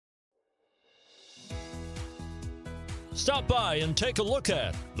Stop by and take a look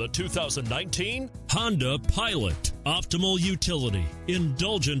at the 2019 Honda Pilot. Optimal utility,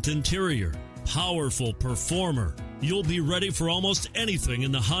 indulgent interior, powerful performer. You'll be ready for almost anything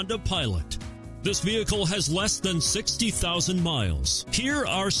in the Honda Pilot. This vehicle has less than 60,000 miles. Here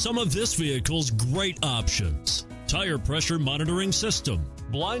are some of this vehicle's great options: tire pressure monitoring system,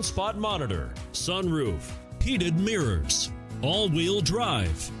 blind spot monitor, sunroof, heated mirrors, all-wheel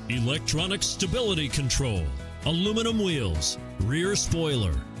drive, electronic stability control, aluminum wheels, rear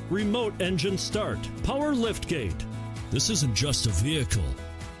spoiler, remote engine start, power liftgate. This isn't just a vehicle,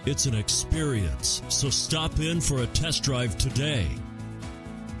 it's an experience. So stop in for a test drive today.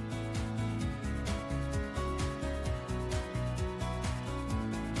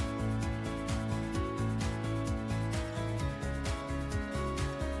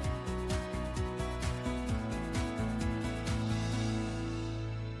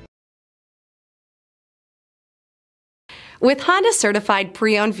 With Honda certified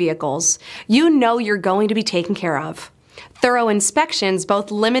pre-owned vehicles, you know you're going to be taken care of. Thorough inspections,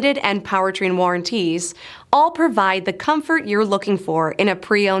 both limited and powertrain warranties, all provide the comfort you're looking for in a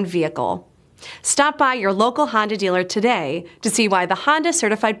pre-owned vehicle. Stop by your local Honda dealer today to see why the Honda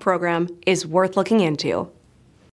certified program is worth looking into.